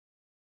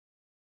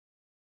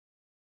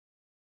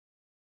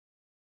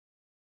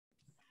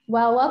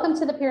Well, welcome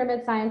to the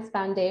Pyramid Science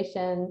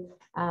Foundation.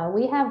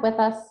 We have with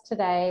us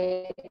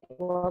today,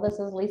 well, this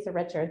is Lisa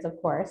Richards, of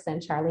course,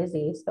 and Charlie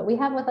Zeese, but we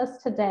have with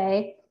us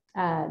today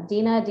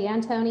Dina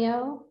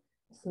D'Antonio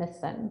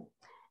Smithson.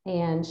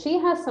 And she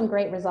has some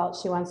great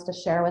results she wants to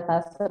share with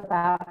us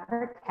about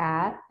her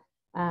cat.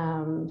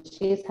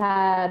 She's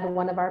had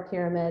one of our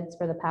pyramids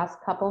for the past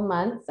couple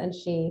months, and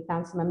she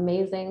found some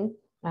amazing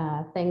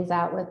things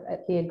out with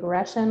the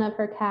aggression of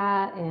her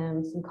cat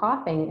and some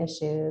coughing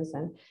issues.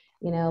 And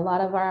a lot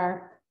of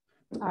our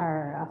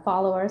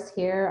followers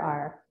here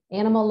are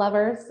animal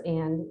lovers,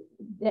 and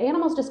the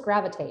animals just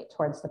gravitate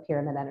towards the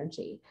pyramid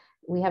energy.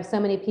 We have so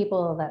many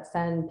people that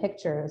send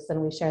pictures,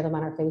 and we share them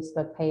on our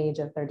Facebook page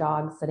of their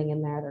dogs sitting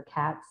in there, their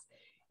cats.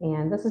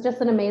 And this is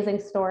just an amazing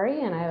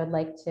story. And I'm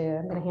going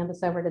to hand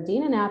this over to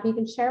Dina now, if you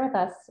can share with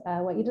us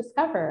what you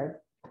discovered.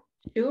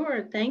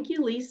 Sure. Thank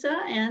you,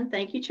 Lisa. And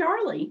thank you,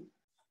 Charlie.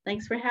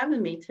 Thanks for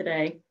having me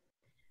today.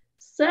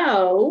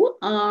 So,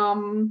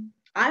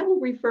 I will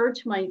refer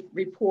to my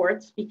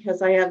reports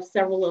because I have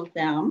several of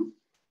them,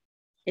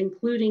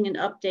 including an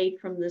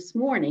update from this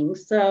morning.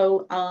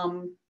 So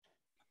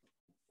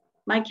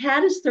my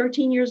cat is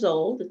 13 years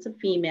old. It's a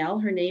female.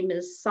 Her name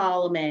is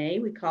Salome.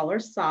 We call her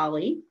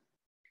Solly.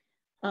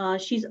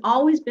 She's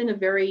always been a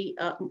very,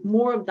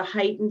 more of the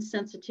heightened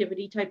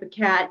sensitivity type of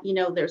cat.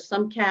 There's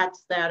some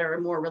cats that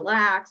are more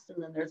relaxed,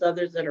 and then there's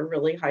others that are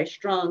really high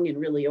strung and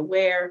really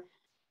aware.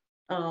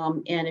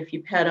 And if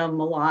you pet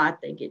them a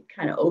lot, they get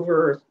kind of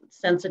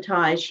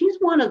oversensitized. She's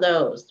one of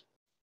those.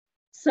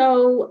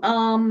 So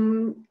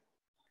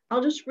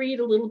I'll just read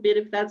a little bit,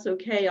 if that's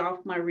okay, off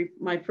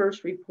my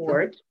first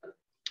report.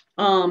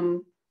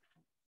 So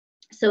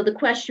the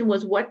question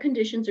was, what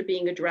conditions are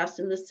being addressed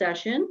in this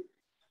session?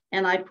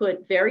 And I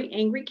put very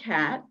angry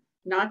cat,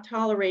 not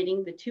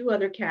tolerating the two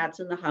other cats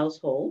in the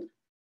household.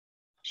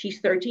 She's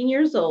 13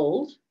 years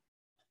old,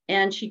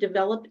 and she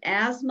developed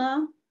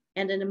asthma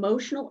and an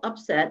emotional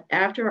upset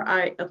after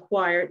I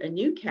acquired a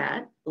new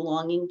cat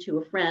belonging to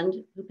a friend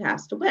who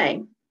passed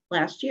away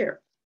last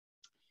year.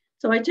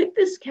 So I took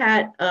this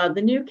cat,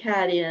 the new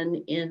cat,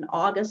 in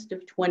August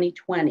of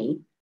 2020.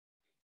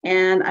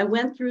 And I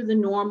went through the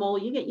normal,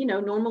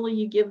 normally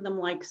you give them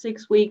like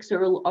 6 weeks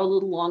or a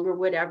little longer,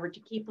 whatever, to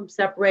keep them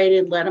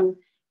separated, let them,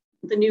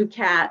 the new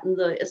cat and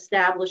the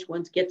established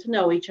ones, get to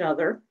know each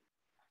other.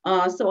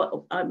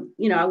 So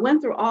I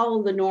went through all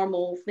of the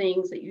normal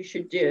things that you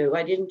should do.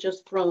 I didn't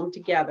just throw them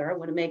together. I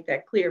want to make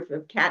that clear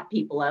for cat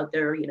people out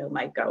there,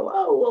 might go,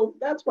 oh, well,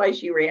 that's why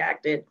she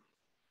reacted.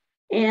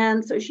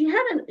 And so she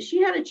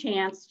had a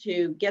chance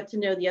to get to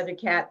know the other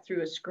cat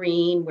through a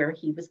screen where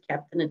he was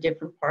kept in a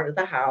different part of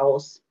the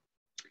house.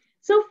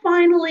 So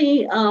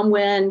finally,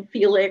 when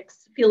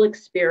Felix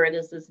Spirit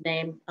is his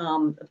name,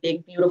 a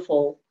big,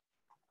 beautiful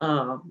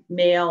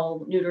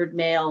neutered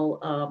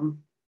male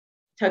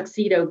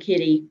tuxedo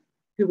kitty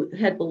who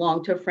had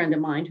belonged to a friend of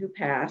mine who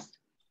passed,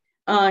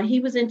 he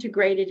was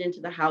integrated into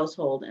the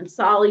household, and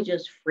Solly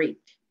just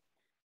freaked.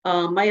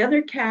 My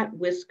other cat,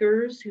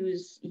 Whiskers,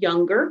 who's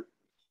younger,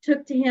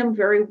 took to him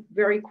very,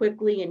 very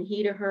quickly, and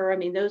he to her. I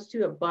mean, those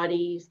two are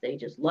buddies. They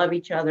just love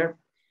each other.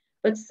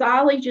 But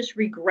Solly just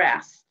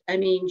regressed. I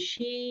mean,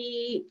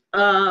 she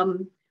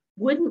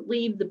wouldn't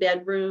leave the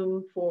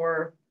bedroom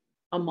for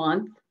a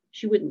month.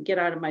 She wouldn't get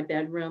out of my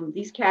bedroom.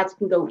 These cats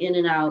can go in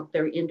and out.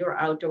 They're indoor,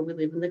 outdoor. We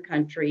live in the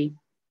country.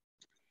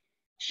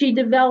 She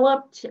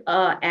developed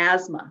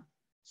asthma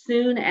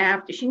soon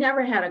after. She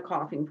never had a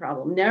coughing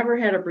problem, never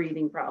had a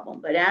breathing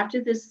problem. But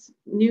after this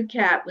new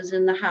cat was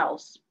in the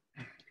house,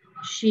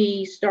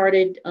 she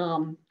started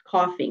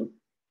coughing.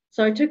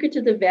 So I took her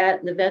to the vet,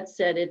 and the vet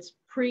said it's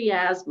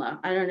pre-asthma.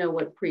 I don't know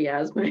what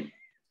pre-asthma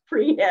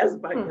is,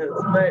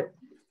 but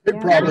they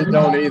probably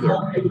don't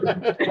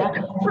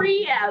either.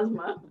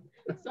 Pre-asthma.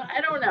 So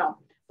I don't know.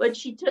 But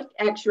she took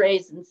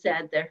x-rays and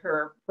said that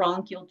her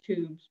bronchial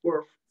tubes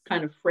were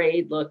kind of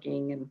frayed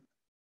looking.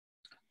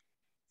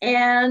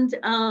 And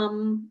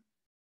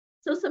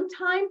so some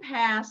time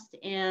passed,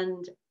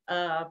 and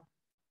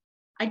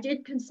I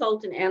did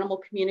consult an animal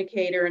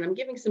communicator, and I'm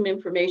giving some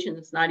information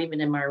that's not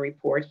even in my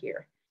report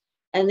here.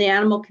 And the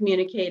animal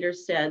communicator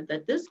said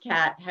that this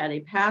cat had a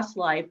past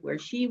life where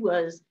she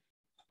was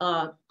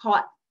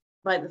caught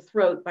by the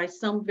throat by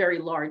some very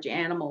large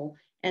animal.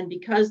 And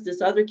because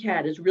this other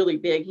cat is really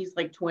big, he's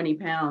like 20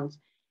 pounds,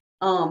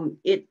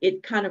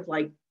 it kind of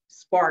like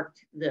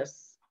sparked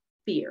this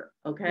fear,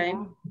 okay?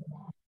 Yeah.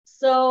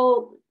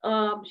 So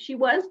she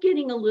was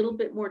getting a little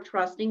bit more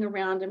trusting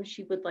around him.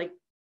 She would like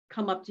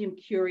come up to him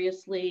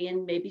curiously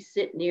and maybe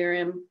sit near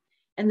him.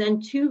 And then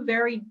two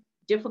very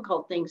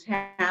difficult things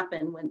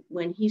happened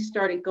when he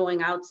started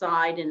going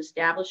outside and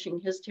establishing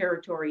his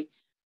territory.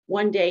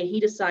 One day he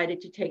decided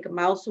to take a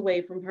mouse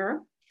away from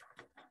her,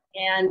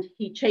 and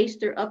he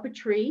chased her up a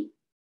tree,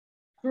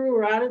 threw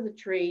her out of the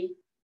tree,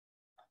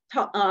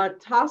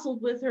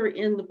 tousled with her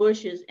in the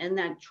bushes, and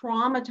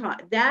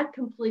that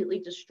completely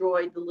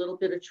destroyed the little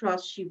bit of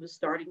trust she was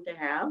starting to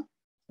have.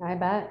 I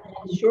bet.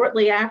 And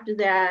shortly after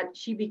that,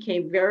 she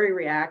became very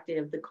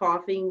reactive. The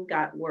coughing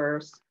got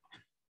worse.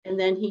 And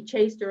then he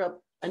chased her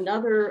up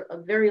a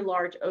very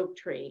large oak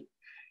tree,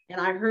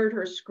 and I heard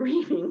her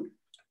screaming.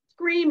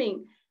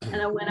 And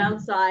I went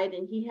outside,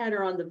 and he had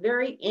her on the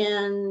very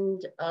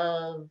end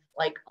of,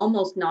 like,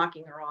 almost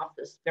knocking her off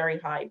this very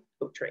high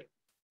oak tree.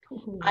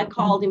 I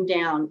called him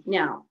down.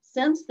 Now,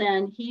 since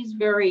then, he's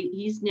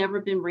never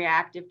been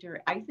reactive to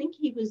her. I think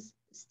he was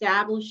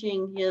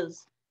establishing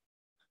his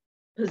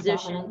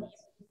position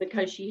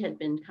because she had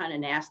been kind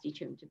of nasty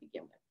to him to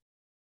begin with.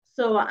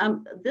 So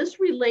this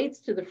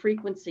relates to the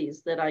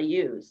frequencies that I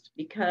used,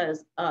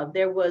 because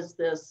there was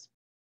this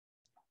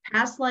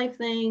past life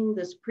thing,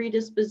 this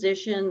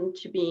predisposition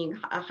to being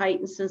a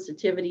heightened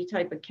sensitivity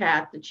type of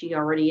cat that she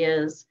already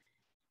is,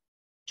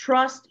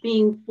 trust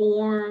being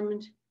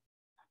formed,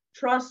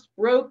 trust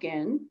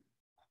broken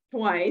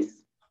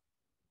twice.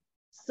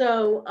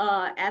 So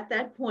at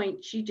that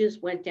point, she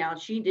just went down.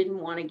 She didn't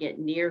want to get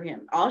near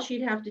him. All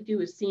she'd have to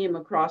do is see him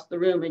across the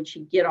room, and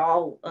she'd get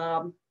all,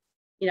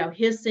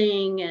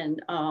 hissing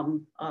and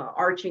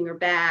arching her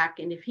back.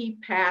 And if he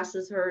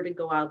passes her to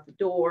go out the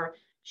door,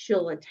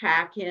 she'll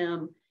attack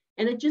him.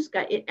 And it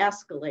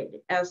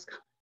escalated.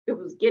 It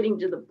was getting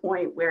to the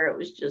point where it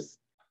was just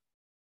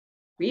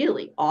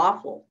really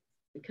awful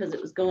because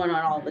it was going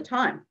on all the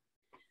time.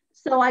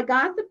 So I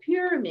got the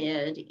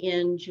pyramid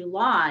in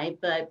July,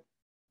 but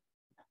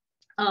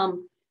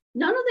none of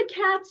the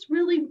cats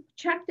really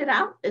checked it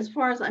out as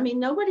far as,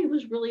 nobody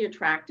was really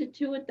attracted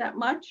to it that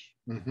much.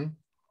 Mm-hmm.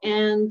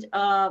 And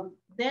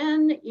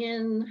then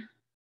in,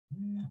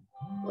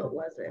 what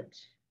was it?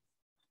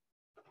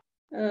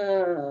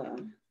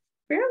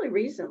 Fairly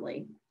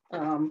recently,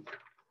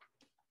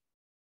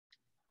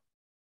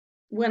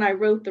 when I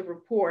wrote the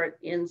report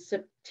in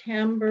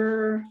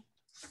September,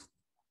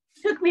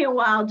 took me a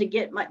while to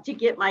get my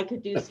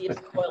caduceus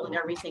coil and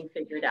everything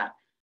figured out.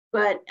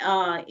 But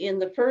in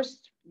the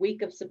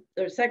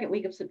second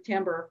week of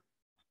September,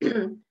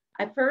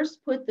 I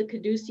first put the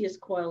caduceus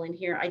coil in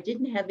here. I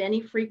didn't have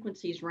any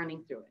frequencies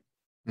running through it.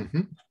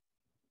 Mm-hmm.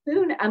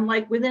 Soon, I'm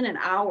like within an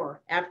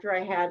hour after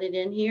I had it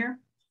in here,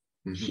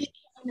 Mm-hmm. she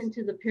came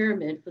into the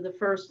pyramid for the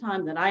first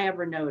time that I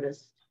ever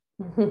noticed,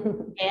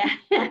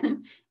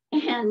 and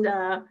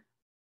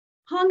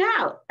hung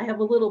out. I have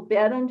a little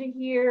bed under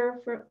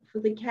here for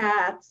the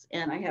cats,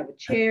 and I have a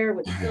chair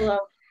with a pillow.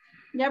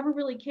 Never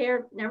really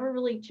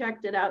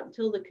checked it out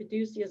until the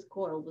caduceus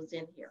coil was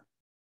in here.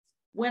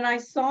 When I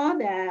saw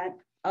that,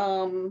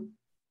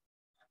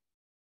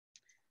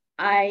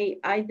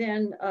 I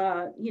then,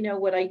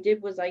 what I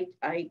did was I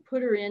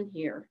put her in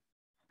here.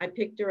 I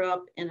picked her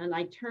up, and then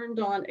I turned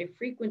on a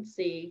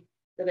frequency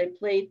that I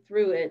played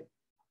through it,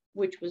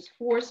 which was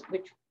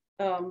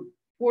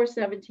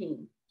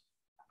 417.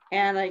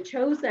 And I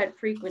chose that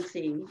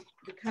frequency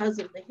because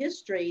of the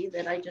history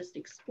that I just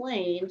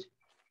explained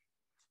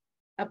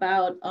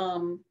about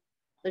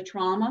the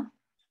trauma,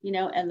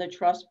 and the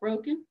trust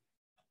broken.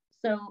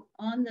 So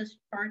on this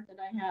chart that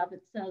I have,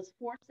 it says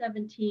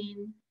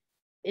 417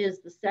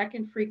 is the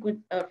second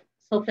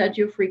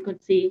solfeggio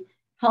frequency,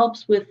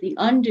 helps with the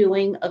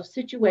undoing of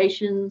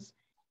situations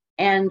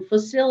and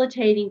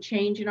facilitating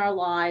change in our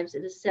lives.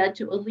 It is said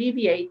to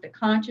alleviate the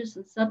conscious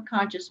and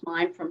subconscious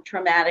mind from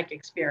traumatic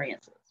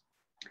experiences.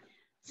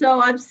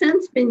 So I've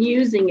since been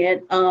using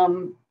it.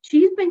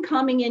 She's been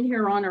coming in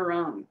here on her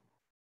own,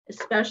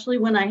 especially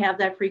when I have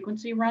that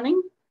frequency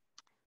running.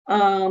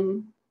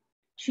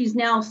 She's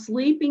now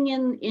sleeping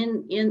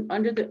in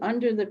under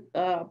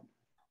the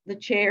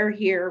chair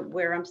here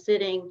where I'm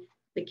sitting,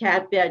 the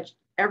cat bed.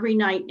 Every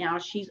night now,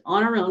 she's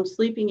on her own,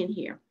 sleeping in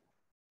here.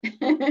 Oh,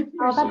 that's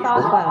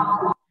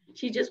awesome.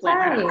 She just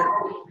went.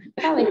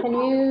 Charlie, can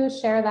you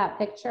share that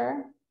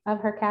picture of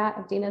her cat,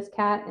 of Dina's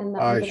cat in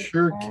the? I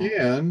sure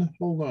can.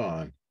 Hold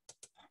on.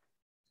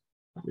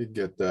 Let me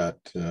get that.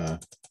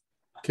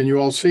 Can you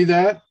all see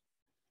that?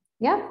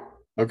 Yep.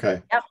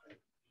 Okay. Yep.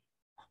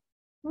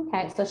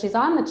 Okay, so she's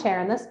on the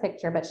chair in this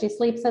picture, but she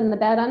sleeps in the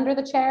bed under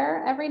the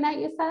chair every night,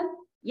 you said?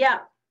 Yeah.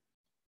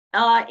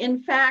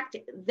 In fact,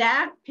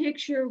 that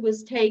picture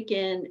was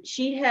taken.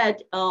 She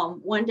had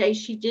one day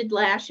she did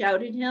lash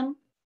out at him,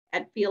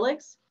 at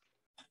Felix,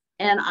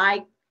 and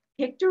I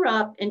picked her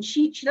up, and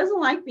she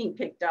doesn't like being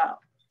picked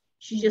up.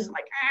 She's just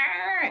like,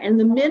 ah! And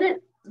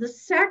the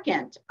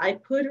second I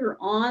put her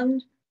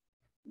on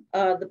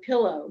the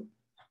pillow,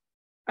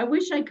 I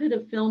wish I could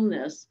have filmed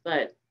this,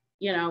 but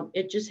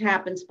it just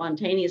happened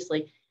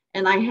spontaneously.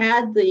 And I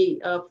had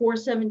the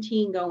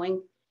 417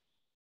 going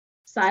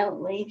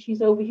silently.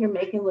 She's over here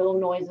making little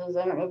noises.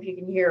 I don't know if you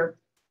can hear her.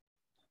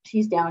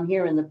 She's down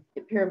here in the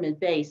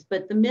pyramid base.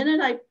 But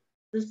the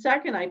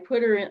second I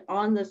put her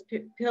on this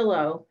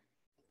pillow,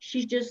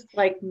 she just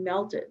like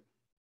melted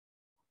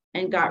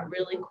and got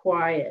really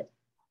quiet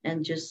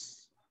and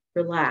just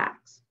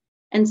relaxed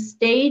and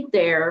stayed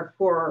there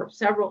for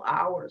several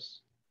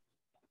hours.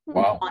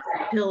 Wow. On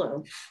that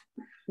pillow,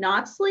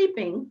 not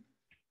sleeping,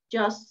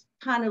 just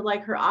kind of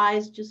like her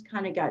eyes just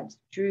kind of got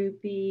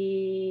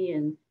droopy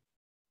and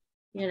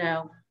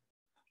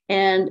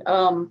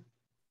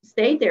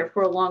stayed there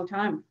for a long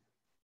time.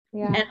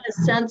 Yeah. And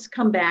has since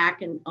come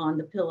back and on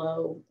the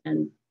pillow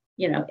and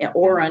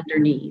or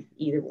underneath,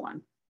 either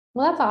one.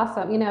 Well, that's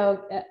awesome.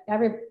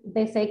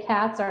 They say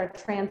cats are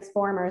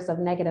transformers of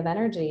negative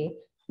energy.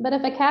 But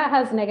if a cat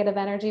has negative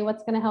energy,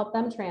 what's going to help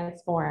them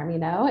transform,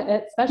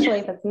 especially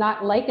if it's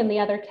not liking the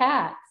other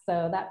cats.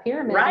 So that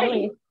pyramid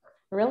Right.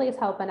 really is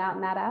helping out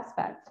in that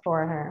aspect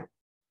for her.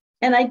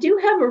 And I do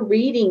have a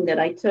reading that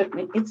I took.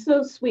 It's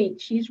so sweet.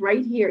 She's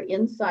right here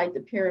inside the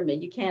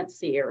pyramid. You can't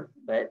see her,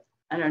 but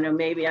I don't know,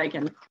 maybe I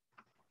can.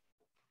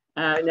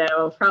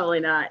 No, probably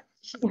not.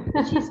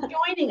 She's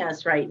joining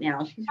us right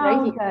now. She's right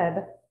Oh, here.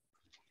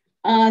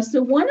 good.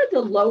 So one of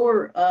the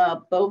lower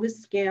Bovis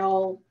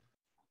scale,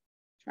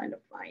 trying to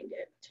find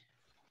it,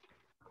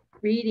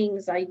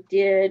 readings I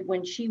did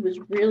when she was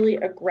really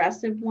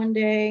aggressive one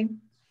day.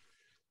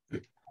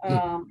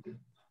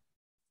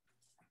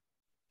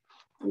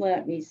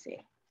 Let me see.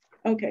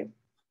 Okay.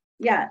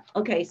 Yeah.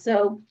 Okay.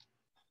 So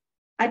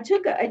I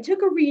took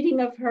a reading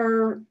of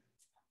her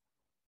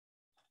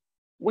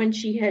when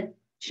she had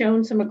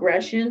shown some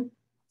aggression,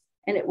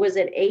 and it was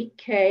at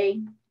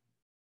 8K.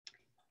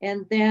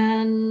 And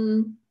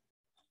then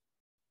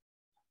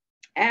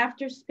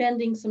after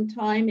spending some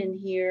time in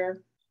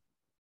here,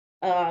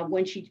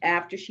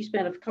 after she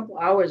spent a couple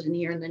hours in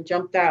here and then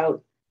jumped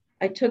out,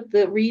 I took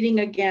the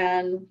reading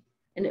again,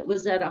 and it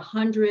was at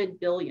 100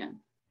 billion.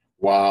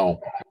 Wow.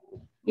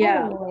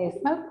 Yeah. Holy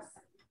smokes.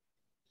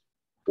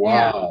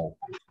 Wow.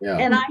 Yeah.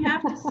 And I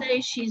have to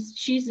say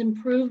she's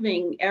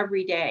improving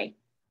every day.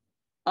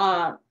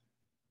 For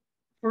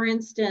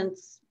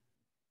instance,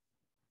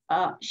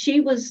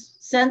 she was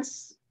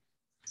since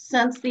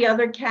the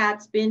other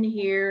cat's been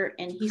here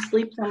and he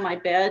sleeps on my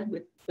bed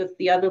with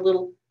the other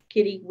little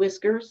kitty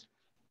Whiskers.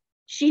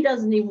 She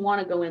doesn't even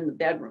want to go in the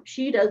bedroom.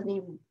 She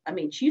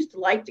used to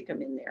like to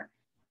come in there.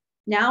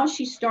 Now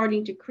she's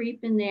starting to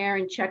creep in there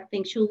and check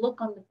things. She'll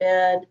look on the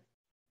bed,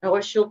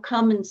 or she'll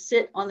come and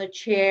sit on the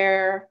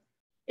chair.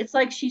 It's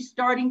like she's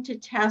starting to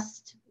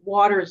test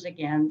waters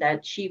again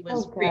that she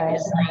was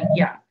previously.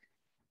 Yeah.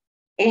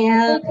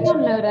 And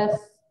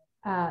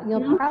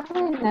you'll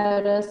probably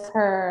notice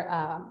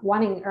her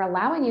wanting or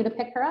allowing you to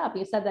pick her up.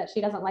 You said that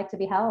she doesn't like to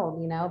be held,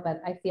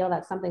 but I feel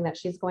that's something that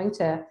she's going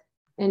to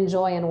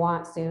enjoy and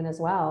want soon as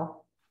well.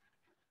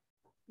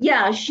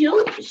 Yeah, she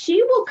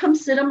will come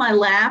sit on my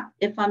lap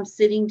if I'm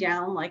sitting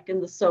down, like on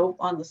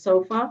the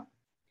sofa.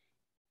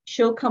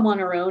 She'll come on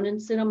her own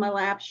and sit on my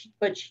lap,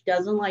 but she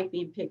doesn't like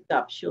being picked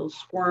up. She'll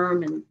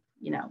squirm and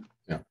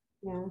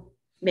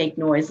make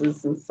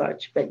noises and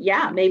such. But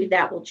yeah, maybe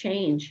that will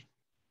change.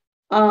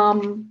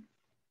 So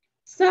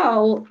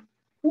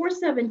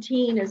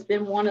 417 has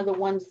been one of the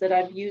ones that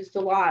I've used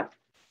a lot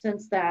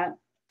since that,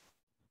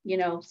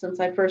 since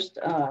I first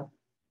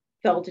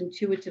felt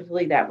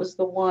intuitively that was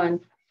the one.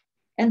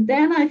 And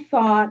then I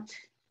thought,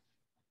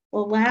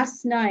 well,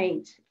 last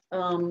night,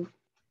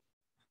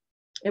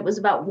 it was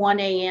about 1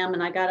 a.m.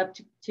 and I got up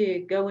to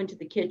go into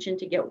the kitchen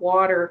to get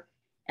water,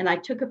 and I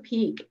took a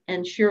peek,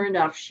 and sure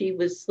enough, she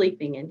was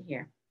sleeping in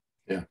here.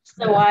 Yeah.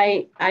 So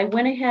I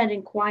went ahead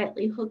and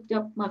quietly hooked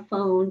up my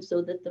phone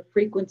so that the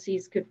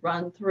frequencies could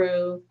run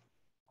through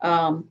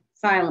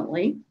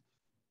silently.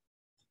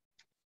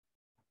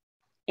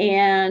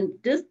 And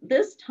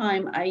this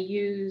time I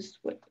used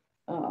let's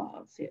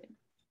see.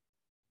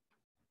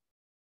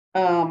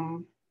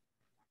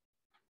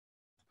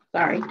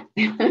 Sorry,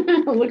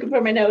 I'm looking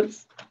for my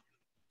notes.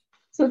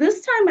 So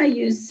this time I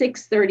used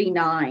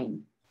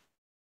 639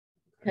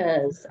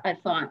 because I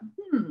thought,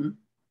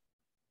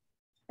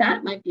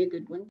 that might be a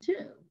good one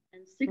too.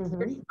 And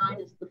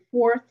 639 is the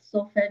fourth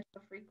solfeggio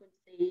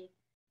frequency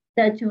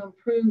said to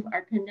improve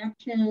our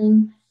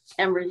connection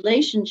and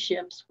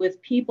relationships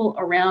with people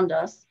around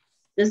us.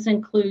 This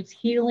includes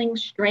healing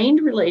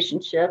strained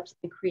relationships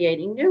and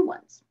creating new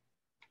ones.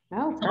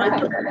 Oh, so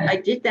I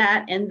did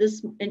that,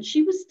 and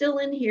she was still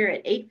in here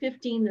at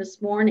 8:15 this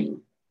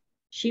morning.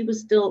 She was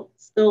still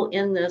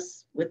in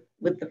this with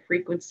the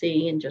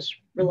frequency and just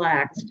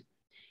relaxed.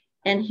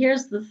 And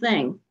here's the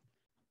thing.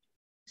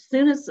 As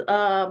soon as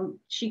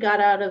she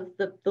got out of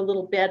the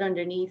little bed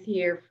underneath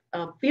here,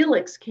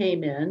 Felix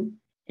came in,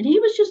 and he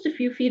was just a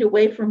few feet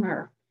away from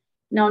her.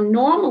 Now,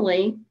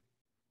 normally,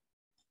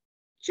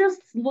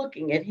 just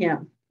looking at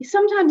him,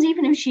 sometimes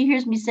even if she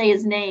hears me say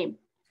his name,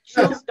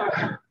 she'll start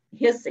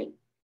hissing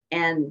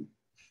and,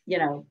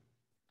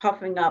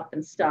 puffing up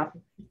and stuff.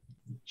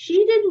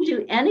 She didn't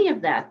do any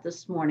of that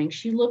this morning.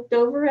 She looked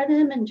over at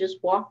him and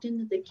just walked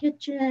into the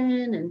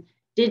kitchen and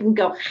didn't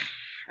go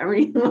or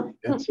anything.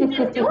 She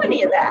didn't do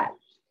any of that.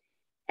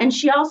 And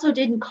she also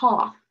didn't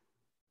cough.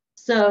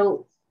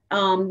 So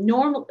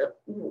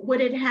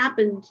what had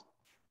happened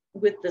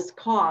with this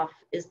cough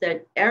is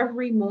that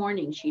every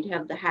morning she'd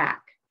have the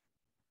hack.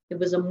 It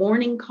was a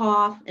morning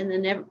cough, and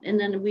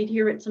then we'd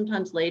hear it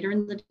sometimes later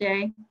in the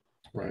day.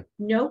 Right.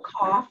 No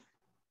cough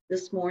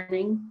this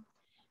morning.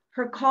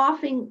 Her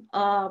coughing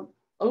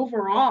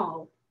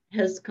overall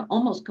has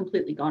almost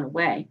completely gone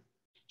away.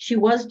 She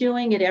was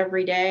doing it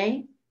every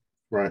day.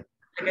 Right.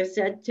 Like I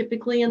said,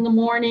 typically in the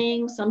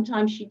morning.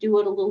 Sometimes she'd do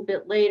it a little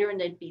bit later, and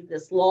there'd be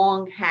this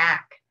long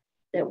hack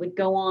that would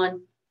go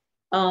on.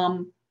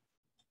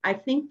 I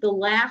think the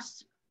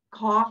last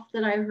cough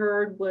that I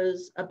heard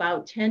was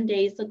about 10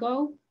 days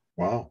ago.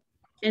 Wow.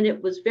 And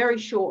it was very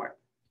short,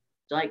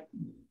 like,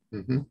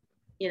 Mm-hmm.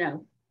 you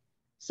know,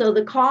 so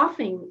the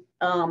coughing,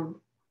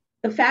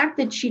 the fact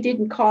that she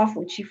didn't cough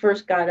when she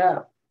first got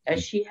up,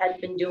 as she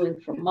had been doing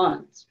for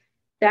months,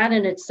 that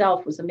in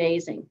itself was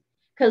amazing.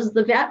 Because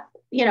the vet,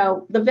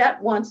 the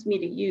vet wants me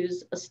to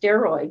use a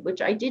steroid,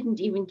 which I didn't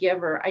even give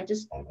her. I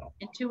just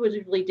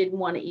intuitively didn't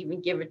want to even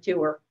give it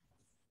to her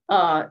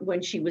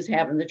when she was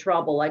having the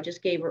trouble. I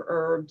just gave her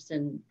herbs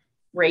and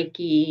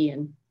Reiki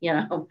and,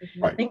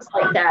 Right. things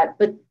like that.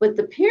 But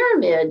the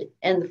pyramid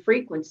and the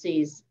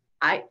frequencies,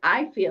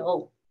 I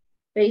feel,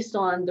 based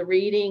on the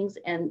readings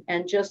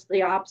and just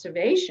the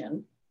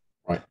observation,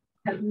 Right.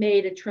 have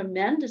made a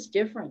tremendous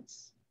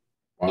difference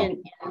Wow.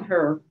 in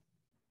her,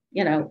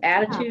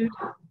 attitude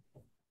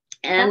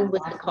and That's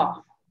with awesome. the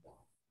cough.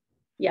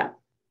 Yeah.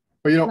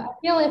 But I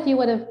feel if you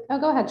would have, oh,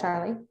 go ahead,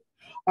 Charlie.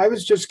 I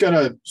was just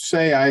gonna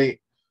say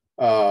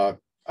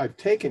I've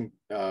taken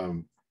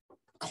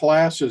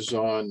classes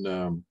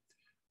on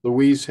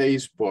Louise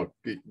Hay's book,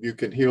 You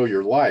Can Heal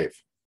Your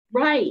Life.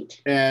 Right.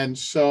 And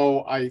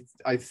so I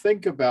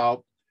think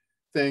about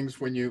things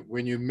when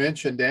you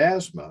mentioned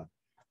asthma.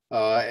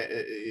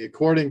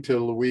 According to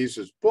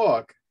Louise's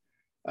book,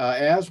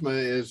 asthma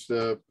is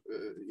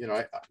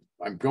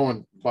I'm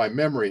going by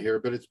memory here,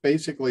 but it's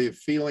basically a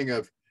feeling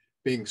of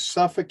being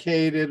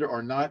suffocated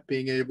or not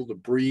being able to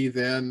breathe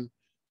in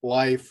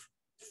life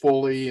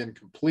fully and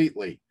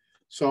completely.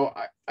 So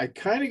I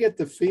kind of get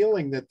the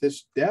feeling that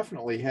this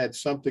definitely had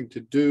something to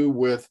do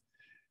with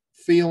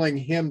feeling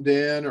hemmed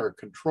in or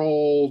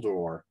controlled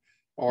or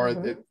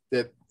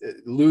that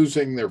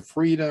losing their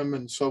freedom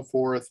and so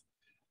forth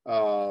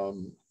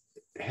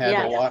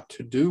had a lot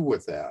to do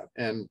with that.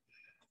 And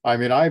I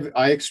mean,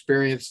 I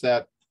experienced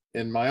that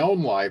in my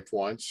own life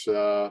once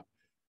when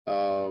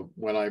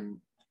I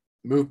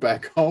moved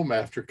back home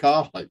after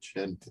college,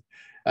 and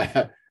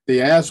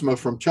the asthma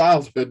from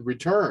childhood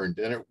returned,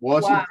 and it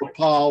wasn't the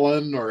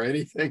pollen or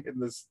anything in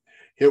this.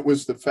 It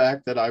was the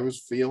fact that I was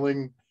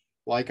feeling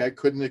like I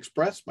couldn't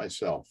express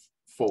myself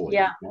fully.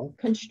 Yeah,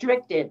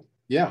 constricted.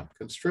 Yeah,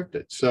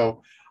 constricted.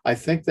 So I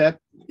think that,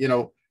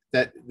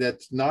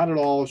 that's not at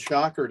all a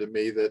shocker to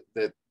me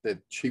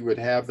that she would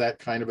have that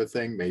kind of a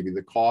thing. Maybe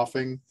the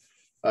coughing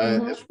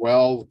as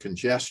well,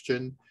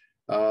 congestion,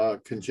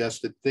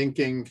 congested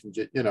thinking,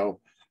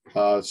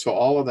 so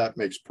all of that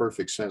makes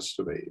perfect sense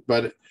to me.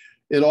 But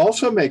it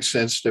also makes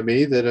sense to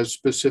me that a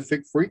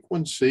specific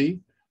frequency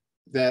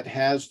that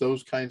has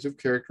those kinds of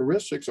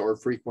characteristics or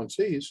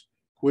frequencies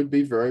would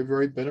be very,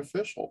 very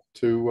beneficial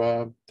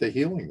to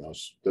healing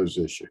those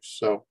issues.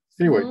 So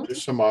anyway,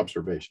 just some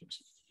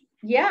observations.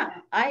 Yeah,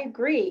 I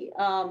agree.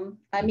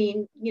 I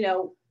mean,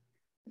 the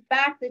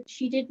fact that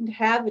she didn't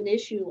have an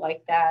issue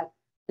like that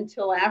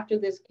until after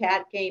this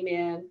cat came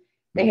in.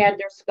 They had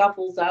their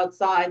scuffles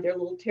outside, their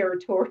little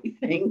territory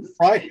things.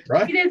 Right.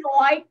 She didn't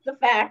like the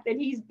fact that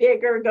he's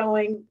bigger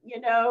going,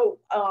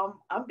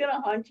 I'm going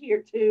to hunt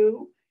here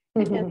too.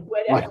 And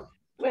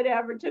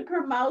whatever. Took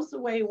her mouse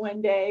away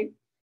one day.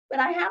 But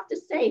I have to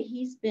say,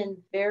 he's been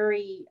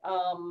very,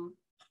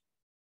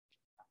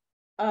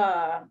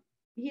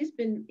 he's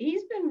been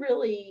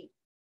really,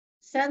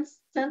 since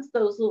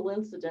those little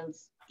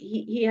incidents,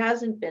 he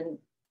hasn't been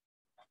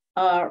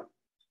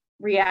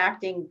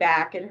reacting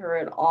back at her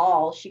at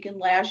all. She can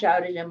lash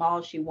out at him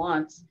all she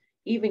wants,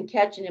 even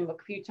catching him a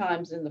few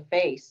times in the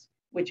face,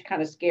 which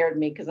kind of scared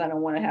me because I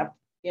don't want to have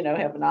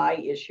an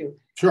eye issue.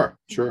 Sure.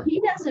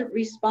 He doesn't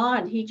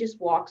respond. He just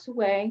walks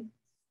away.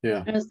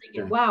 Yeah. And I was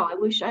thinking, wow, I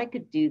wish I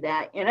could do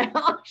that. I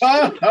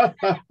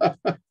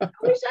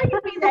wish I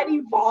could be that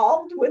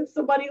evolved when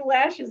somebody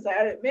lashes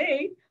out at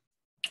me.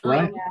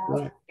 Right.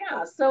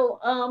 Yeah. So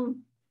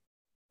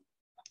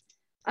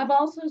I've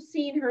also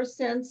seen her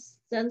since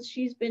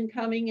she's been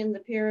coming in the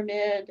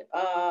pyramid,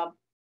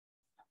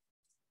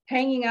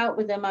 hanging out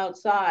with them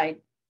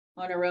outside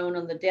on her own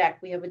on the deck.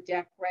 We have a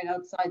deck right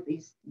outside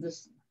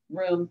this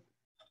room.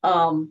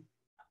 And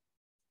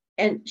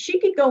she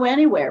could go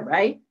anywhere,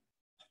 right?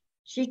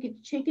 She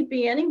could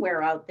be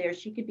anywhere out there.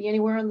 She could be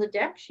anywhere on the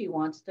deck she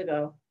wants to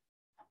go.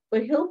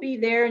 But he'll be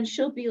there and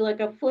she'll be like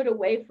a foot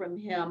away from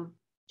him,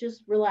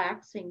 just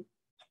relaxing,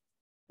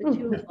 the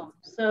two of them.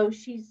 So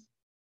she's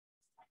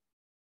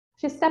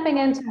stepping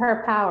into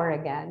her power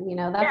again.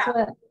 That's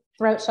what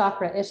throat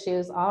chakra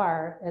issues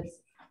are. It's,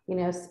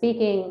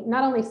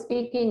 not only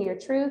speaking your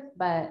truth,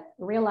 but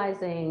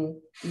realizing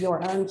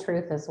your own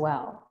truth as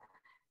well.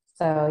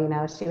 So,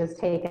 she was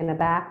taken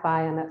aback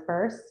by him at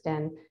first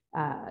and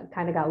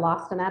kind of got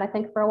lost in that, I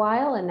think, for a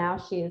while. And now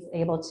she's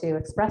able to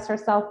express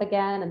herself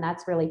again. And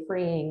that's really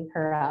freeing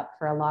her up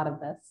for a lot of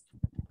this.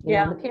 You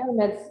know,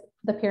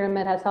 the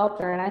pyramid has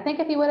helped her. And I think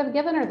if you would have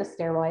given her the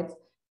steroids,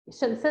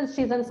 since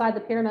she's inside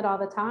the pyramid all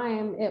the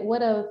time, it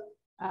would have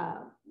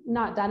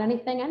not done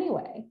anything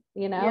anyway.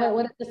 It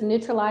would have just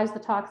neutralized the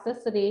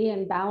toxicity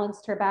and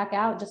balanced her back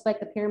out, just like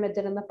the pyramid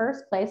did in the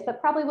first place,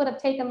 but probably would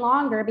have taken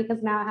longer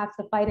because now it has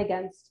to fight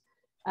against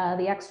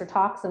the extra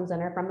toxins in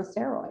her from the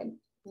steroid.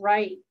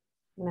 Right.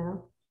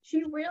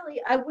 She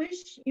really, I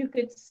wish you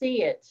could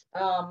see it.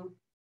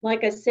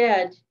 Like I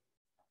said,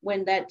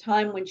 when that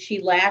time when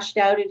she lashed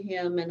out at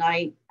him and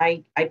I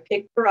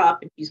picked her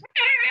up and she's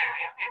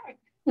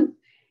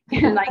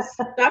and I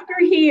stuck her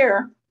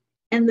here.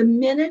 And the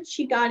minute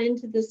she got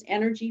into this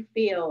energy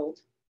field,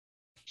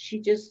 she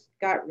just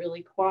got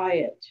really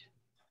quiet.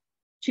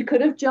 She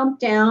could have jumped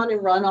down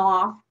and run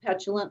off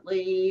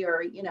petulantly,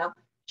 or,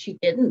 she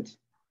didn't.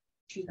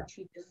 She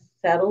just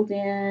settled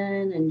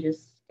in and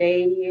just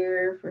stayed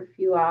here for a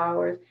few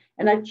hours.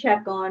 And I'd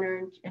check on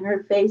her, and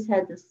her face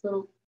had this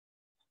little,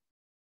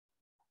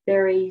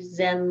 very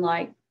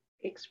Zen-like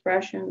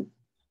expression.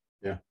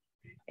 Yeah.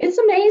 It's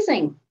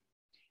amazing.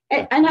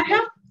 And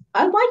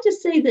I'd like to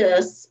say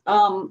this.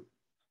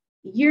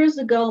 Years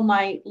ago,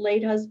 my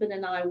late husband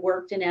and I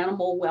worked in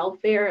animal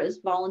welfare as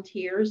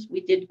volunteers.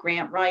 We did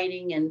grant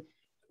writing and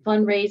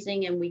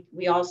fundraising, and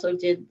we also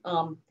did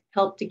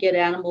help to get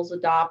animals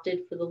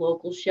adopted for the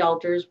local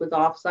shelters with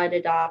offsite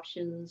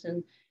adoptions,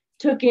 and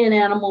took in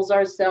animals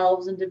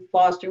ourselves and did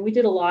fostering. We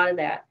did a lot of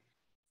that.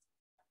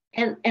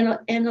 And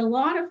a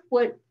lot of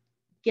what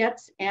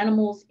gets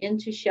animals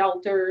into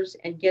shelters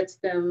and gets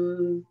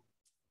them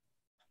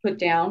put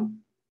down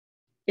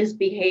is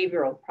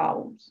behavioral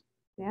problems.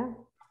 Yeah.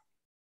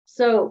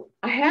 So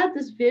I had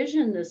this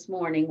vision this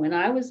morning when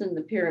I was in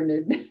the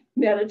pyramid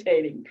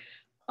meditating.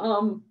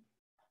 I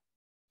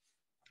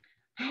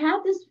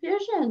had this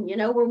vision,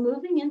 we're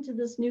moving into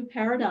this new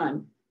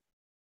paradigm,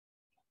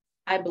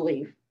 I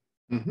believe.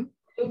 Mm-hmm.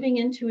 Moving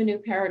into a new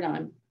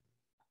paradigm.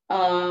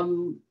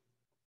 We're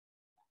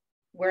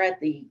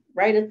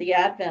right at the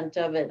advent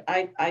of it,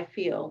 I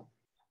feel.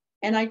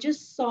 And I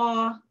just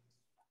saw,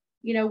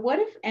 what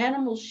if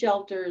animal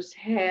shelters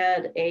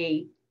had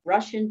a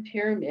Russian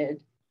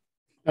pyramid?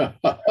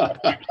 Yep.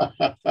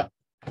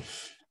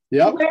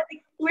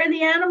 Where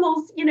the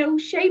animals,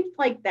 shaped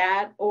like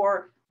that,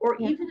 or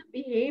even a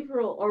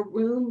behavioral or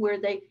room where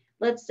they,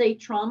 let's say,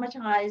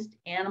 traumatized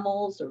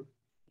animals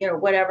or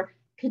whatever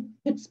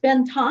could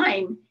spend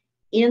time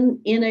in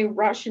a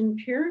Russian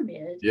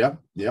pyramid. Yeah.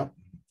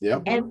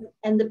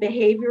 And the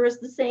behavior is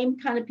the same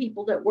kind of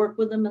people that work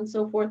with them and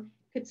so forth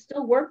could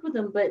still work with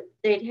them, but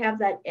they'd have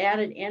that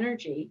added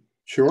energy.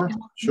 Sure.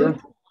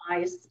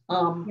 Neutralize,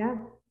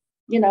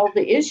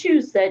 the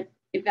issues that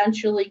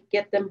eventually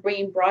get them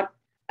being brought.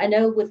 I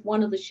know with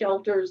one of the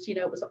shelters,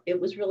 it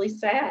was really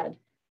sad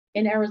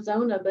in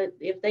Arizona, but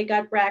if they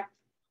got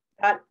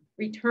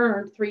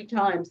returned 3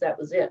 times, that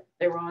was it.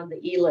 They were on the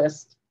E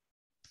list.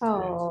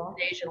 Oh,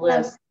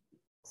 list.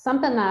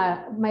 Something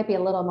that might be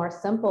a little more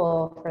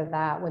simple for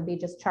that would be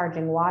just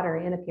charging water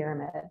in a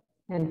pyramid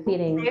and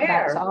feeding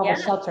that to all the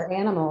shelter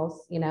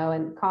animals,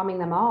 and calming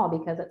them all,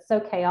 because it's so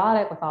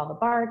chaotic with all the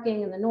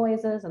barking and the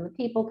noises and the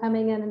people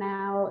coming in and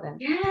out.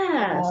 And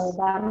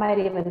that might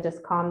even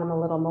just calm them a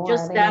little more.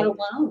 Just that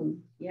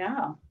alone.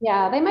 Yeah.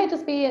 Yeah. They might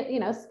just be,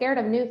 scared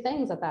of new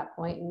things at that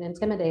point and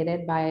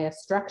intimidated by a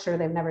structure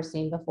they've never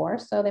seen before.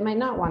 So they might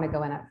not want to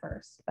go in at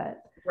first,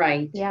 but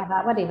yeah,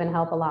 that would even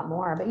help a lot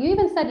more. But you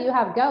even said you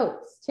have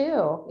goats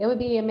too. It would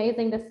be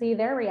amazing to see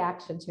their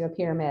reaction to a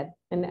pyramid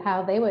and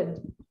how they would,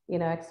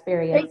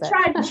 experience it. They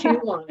tried to chew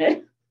on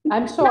it.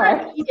 I'm sure.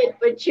 Not eat it,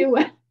 but chew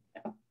it.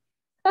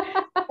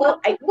 Well,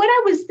 what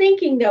I was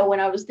thinking though, when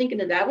I was thinking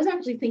of that, I was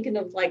actually thinking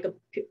of like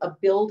a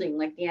building,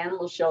 like the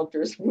animal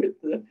shelters with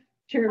the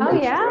pyramid.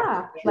 Oh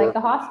yeah, like the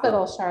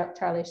hospital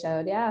Charlie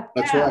showed. Yeah,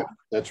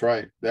 that's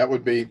right. That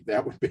would be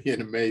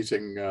an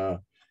amazing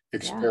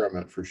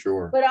experiment for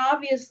sure. But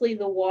obviously,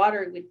 the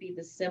water would be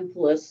the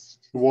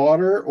simplest.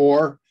 Water,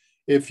 or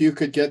if you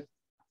could get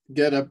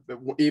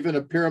even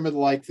a pyramid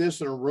like this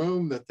in a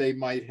room that they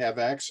might have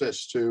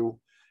access to,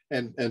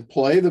 and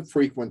play the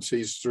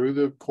frequencies through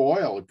the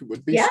coil. It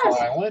would be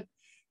silent,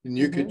 and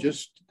you could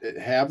just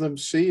have them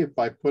see it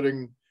by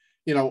putting,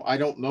 I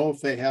don't know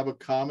if they have a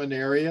common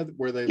area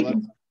where they let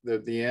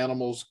the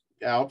animals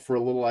out for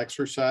a little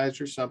exercise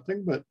or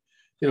something, but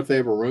if they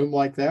have a room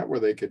like that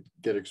where they could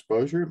get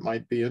exposure, it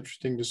might be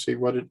interesting to see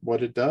what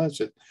it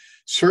does. It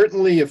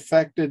certainly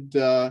affected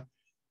the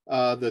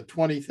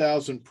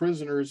 20,000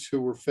 prisoners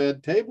who were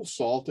fed table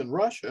salt in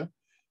Russia.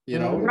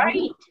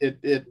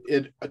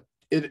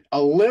 It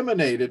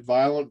eliminated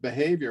violent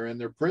behavior in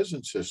their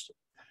prison system.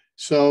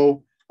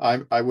 So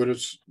I would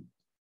have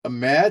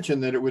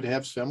imagined that it would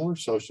have similar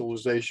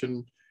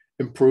socialization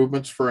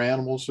improvements for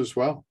animals as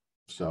well.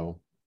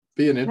 So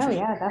be an interesting,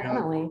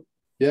 definitely.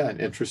 An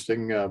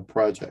interesting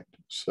project.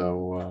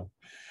 So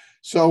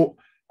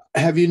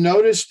have you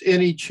noticed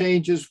any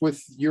changes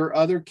with your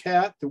other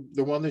cat,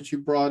 the one that you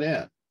brought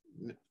in?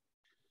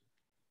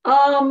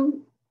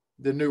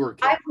 The newer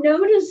cat. I've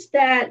noticed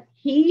that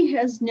he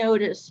has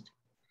noticed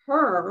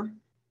her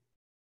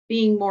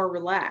being more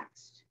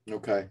relaxed.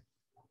 Okay.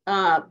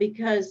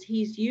 Because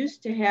he's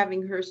used to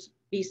having her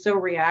be so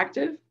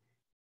reactive.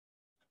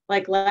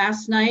 Like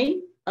last night,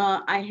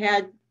 I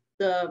had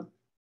the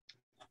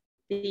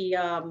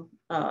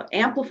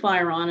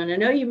amplifier on, and I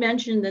know you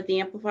mentioned that the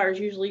amplifier is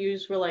usually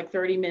used for like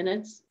 30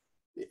 minutes,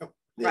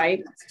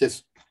 right?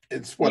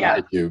 It's what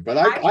I do, but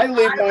I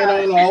leave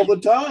mine on all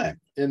the time.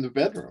 in the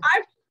bedroom.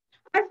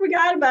 I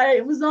forgot about it.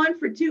 It was on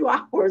for 2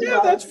 hours. Yeah,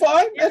 that's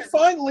fine. That's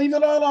fine. Leave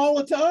it on all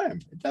the time.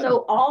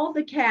 So all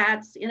the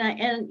cats, and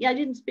I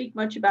didn't speak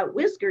much about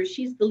Whiskers.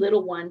 She's the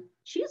little one.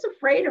 She's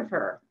afraid of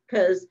her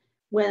because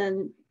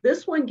when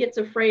this one gets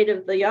afraid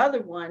of the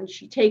other one,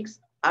 she takes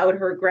out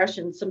her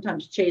aggression,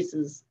 sometimes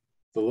chases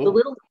the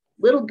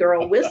little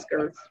girl,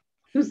 Whiskers,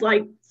 who's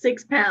like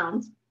 6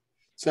 pounds.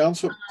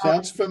 Sounds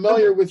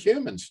familiar with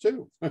humans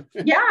too.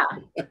 Yeah.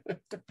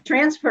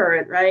 Transfer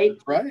it, right?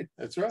 Right.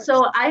 That's right.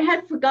 So I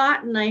had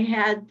forgotten I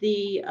had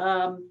the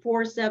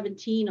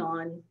 417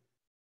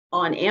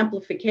 on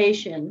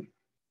amplification,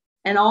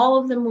 and all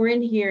of them were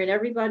in here, and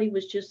everybody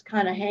was just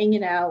kind of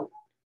hanging out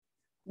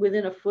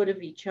within a foot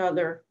of each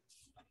other.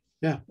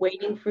 Yeah.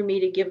 Waiting for me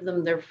to give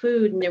them their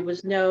food, and it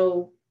was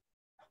normal.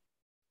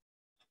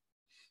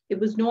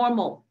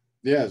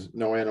 Yes,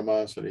 no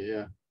animosity.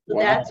 Yeah. So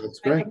Wow, that's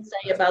that's what great. I can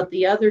say about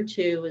the other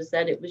two, is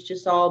that it was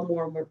just all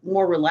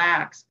more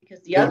relaxed,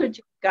 because the other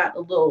two got a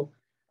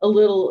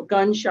little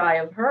gun shy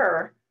of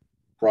her.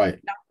 Right.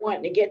 Not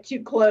wanting to get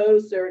too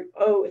close, or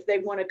if they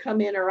want to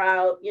come in or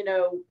out,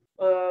 they'll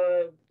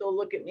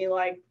look at me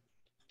like,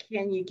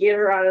 can you get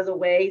her out of the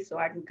way so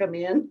I can come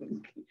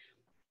in?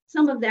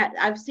 Some of that,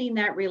 I've seen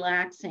that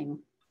relaxing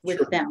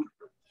with them.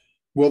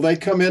 Will they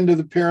come into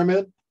the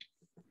pyramid,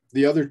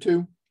 the other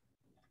two?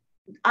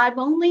 I've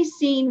only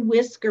seen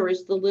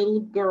Whiskers, the little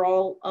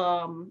girl,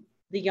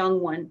 the young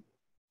one,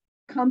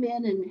 come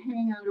in and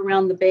hang out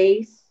around the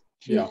base.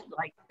 She's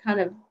like kind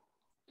of,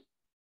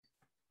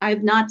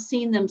 I've not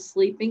seen them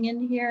sleeping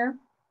in here.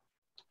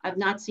 I've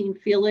not seen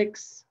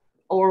Felix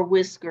or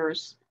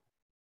Whiskers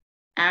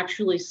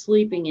actually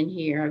sleeping in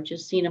here. I've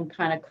just seen them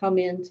kind of come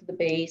into the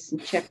base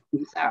and check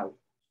things out.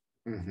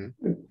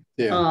 Mm-hmm.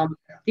 Yeah.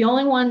 The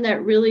only one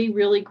that really,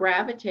 really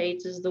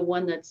gravitates is the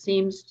one that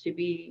seems to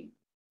be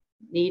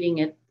needing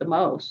it the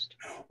most.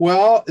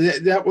 Well,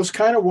 that was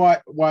kind of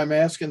why I'm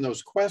asking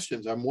those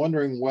questions. I'm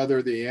wondering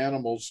whether the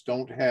animals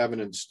don't have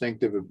an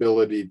instinctive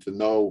ability to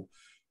know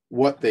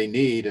what they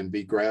need and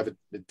be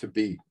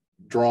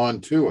drawn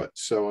to it.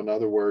 So in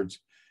other words,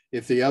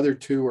 if the other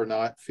two are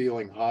not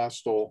feeling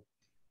hostile,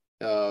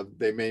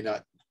 they may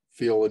not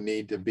feel a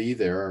need to be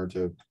there or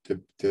to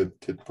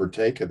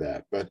partake of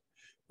that. But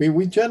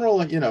we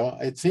generally,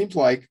 it seems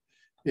like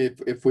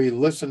if we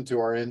listen to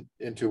our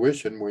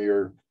intuition, we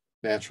are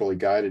naturally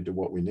guided to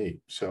what we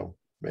need. So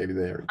maybe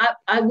they're.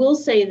 I will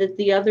say that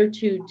the other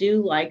two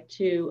do like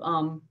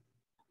to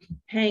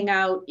hang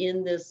out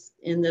in this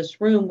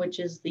room, which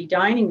is the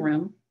dining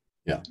room.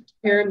 Yeah.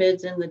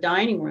 Pyramids in the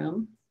dining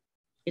room.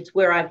 It's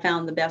where I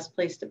found the best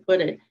place to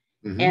put it.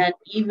 Mm-hmm. And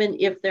even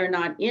if they're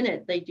not in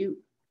it, they do.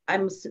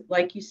 I'm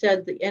like you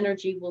said, the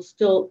energy will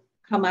still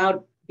come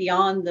out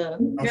beyond the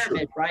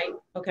pyramid, sure. Right?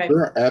 Okay.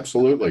 Sure,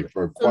 absolutely.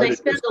 So they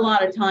spend a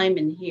lot of time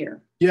in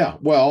here. Yeah.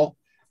 Well,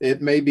 it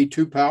may be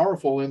too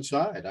powerful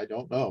inside. I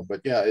don't know,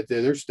 but yeah,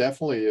 there's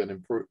definitely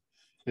an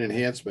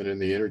enhancement in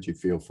the energy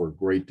field for a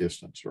great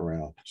distance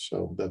around.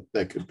 So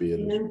that could be it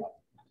as well.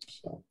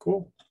 So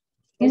cool.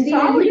 And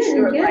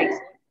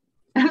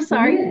I'm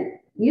sorry.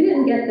 You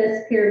didn't get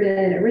this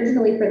pyramid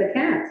originally for the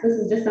cats. This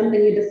is just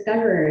something you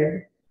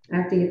discovered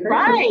after you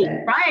purchased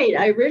it. Right.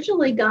 I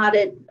originally got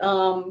it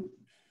to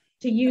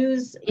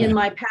use in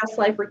my past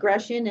life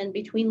regression and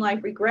between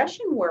life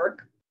regression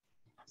work,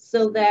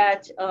 so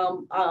that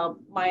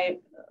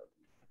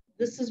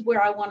this is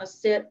where I want to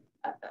sit.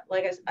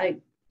 Like I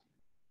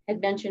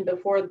had mentioned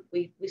before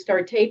we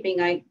started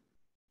taping, I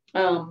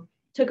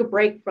took a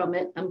break from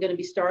it. I'm going to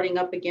be starting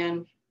up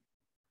again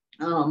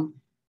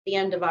the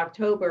end of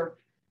October,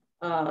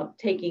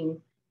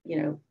 taking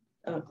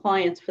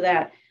clients for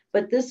that.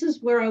 But this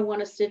is where I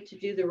want to sit to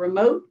do the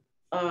remote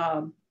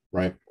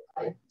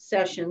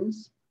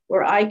sessions,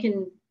 where I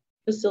can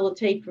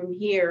facilitate from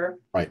here,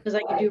 because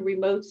I can do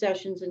remote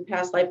sessions in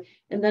past life.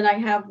 And then I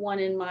have one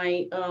in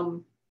my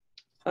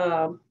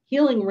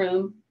healing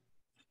room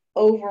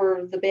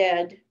over the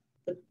bed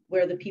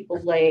where the people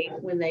lay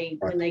when they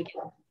get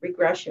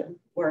regression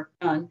work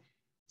done.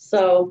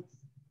 So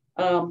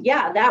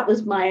that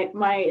was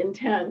my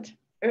intent.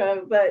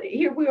 But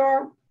here we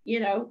are,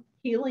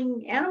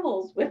 healing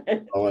animals with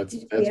it. Oh, that's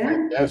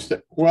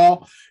fantastic.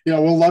 Well,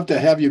 we'll love to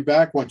have you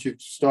back once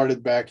you've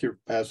started back your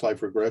past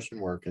life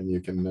regression work, and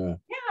you can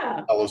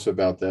tell us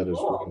about that as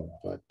well.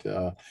 But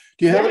do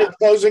you have any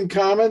closing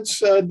comments,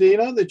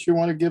 Dina, that you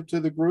want to give to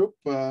the group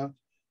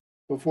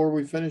before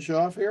we finish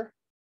off here?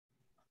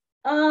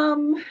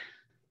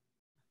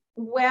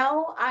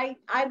 Well, I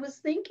was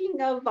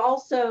thinking of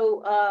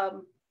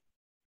also,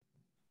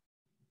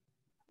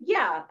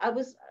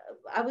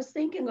 I was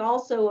thinking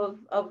also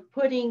of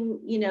putting,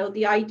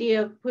 the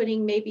idea of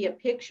putting maybe a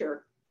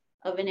picture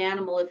of an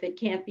animal if it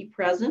can't be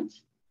present,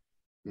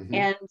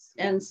 mm-hmm.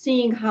 and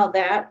seeing how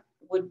that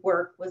would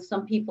work with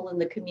some people in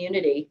the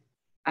community.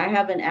 I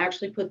haven't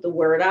actually put the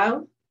word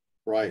out,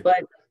 right?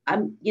 But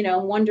I'm,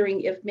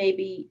 wondering if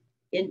maybe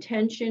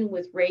intention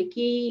with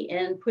Reiki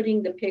and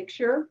putting the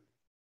picture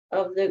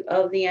of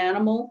the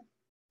animal,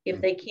 if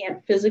they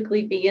can't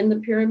physically be in the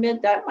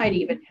pyramid, that might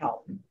even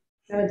help.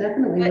 That would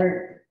definitely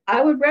work.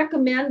 I would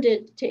recommend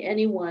it to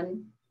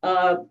anyone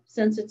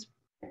since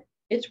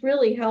it's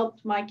really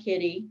helped my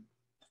kitty.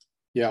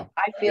 Yeah.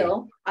 I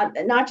feel,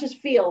 not just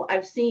feel,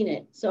 I've seen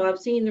it. So I've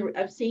seen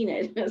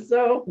it.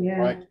 So,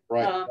 Yeah.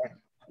 Right.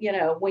 you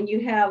know, when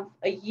you have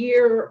a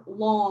year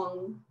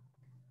long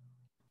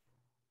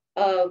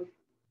of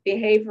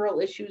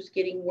behavioral issues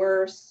getting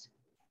worse,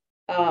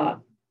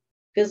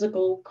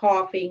 physical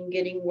coughing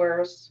getting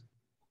worse,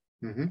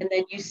 Mm-hmm. and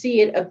then you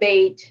see it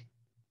abate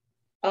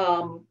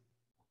in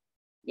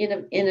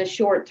a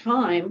short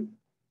time,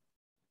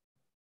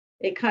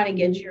 it kind of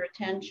gets your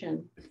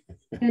attention.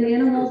 And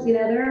animals, you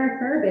know, there are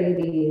fur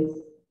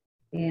babies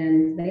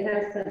and they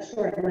have such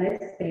short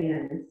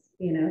lifespans.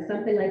 You know,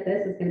 something like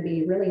this is going to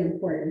be really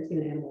important to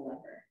an animal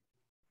lover.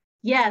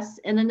 Yes,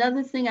 and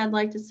another thing I'd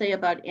like to say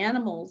about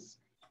animals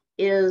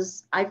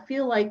is I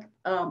feel like,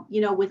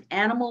 you know, with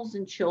animals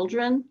and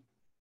children,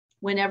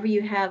 whenever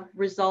you have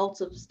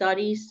results of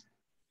studies,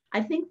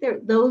 I think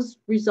those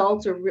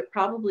results are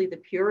probably the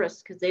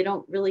purest because they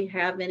don't really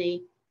have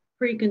any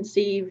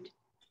preconceived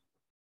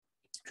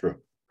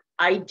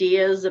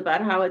ideas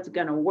about how it's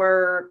going to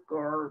work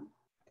or,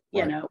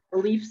 you know,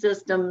 belief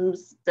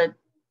systems that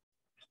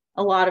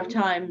a lot of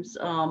times,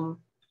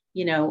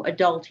 you know,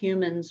 adult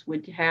humans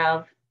would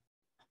have.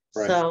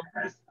 So,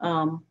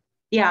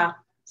 yeah.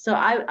 So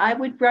I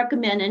would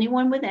recommend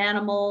anyone with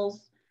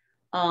animals,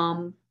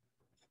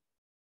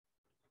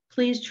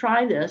 please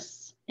try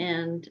this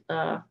and,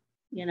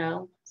 you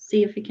know,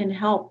 see if it can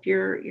help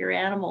your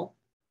animal.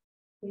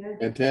 Yeah.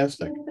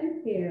 Fantastic. Well,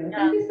 thank you. Yeah.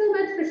 Thank you so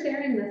much for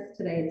sharing this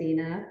today,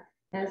 Dina.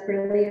 That's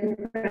really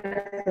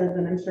impressive,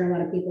 and I'm sure a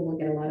lot of people will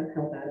get a lot of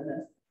help out of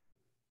this.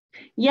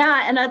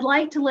 Yeah, and I'd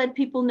like to let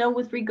people know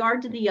with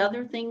regard to the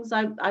other things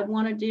I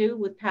want to do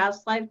with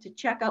Past Life to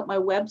check out my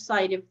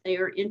website if they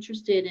are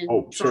interested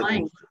in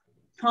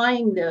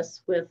trying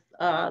this with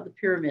the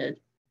pyramid.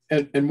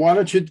 And why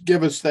don't you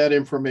give us that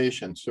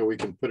information so we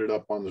can put it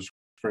up on the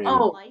screen?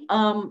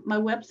 Oh, my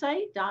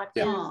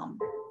website.com.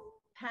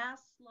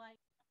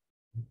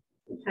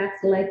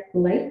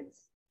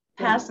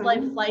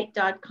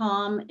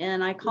 Pastlifelight.com,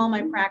 and I call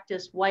my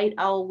practice White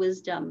Owl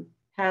Wisdom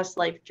Past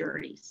Life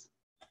Journeys.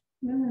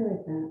 I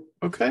like that.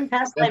 Okay.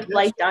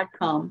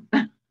 Pastlifelight.com.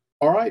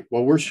 All right.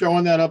 Well, we're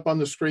showing that up on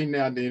the screen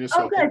now, Dina.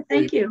 So good.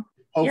 Thank you.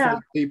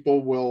 Hopefully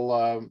people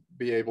will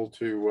be able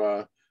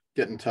to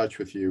get in touch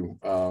with you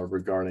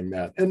regarding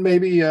that, and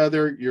maybe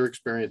your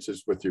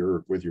experiences with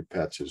your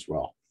pets as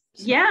well.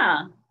 So.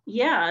 Yeah.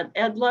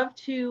 I'd love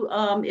to.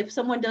 If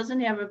someone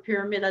doesn't have a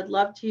pyramid, I'd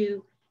love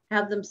to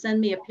have them send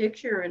me a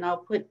picture, and I'll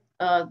put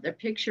their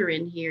picture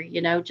in here.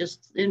 You know,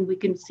 just and we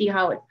can see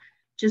how it.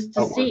 Just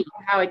to see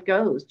how it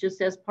goes,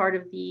 just as part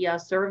of the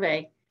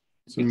survey.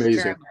 It's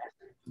amazing.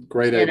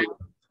 Great idea.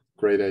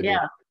 Great idea.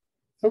 Yeah.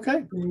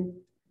 Okay.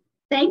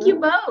 Thank you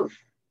both.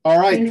 All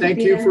right. Thank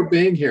you for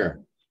being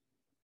here.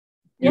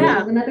 Yeah.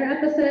 This is another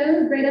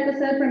episode, great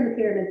episode from the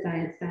Pyramid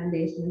Science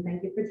Foundation.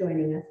 Thank you for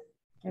joining us.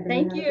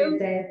 Everyone, Thank you. Have a good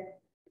day.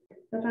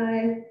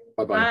 Bye-bye.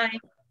 Bye-bye. Bye.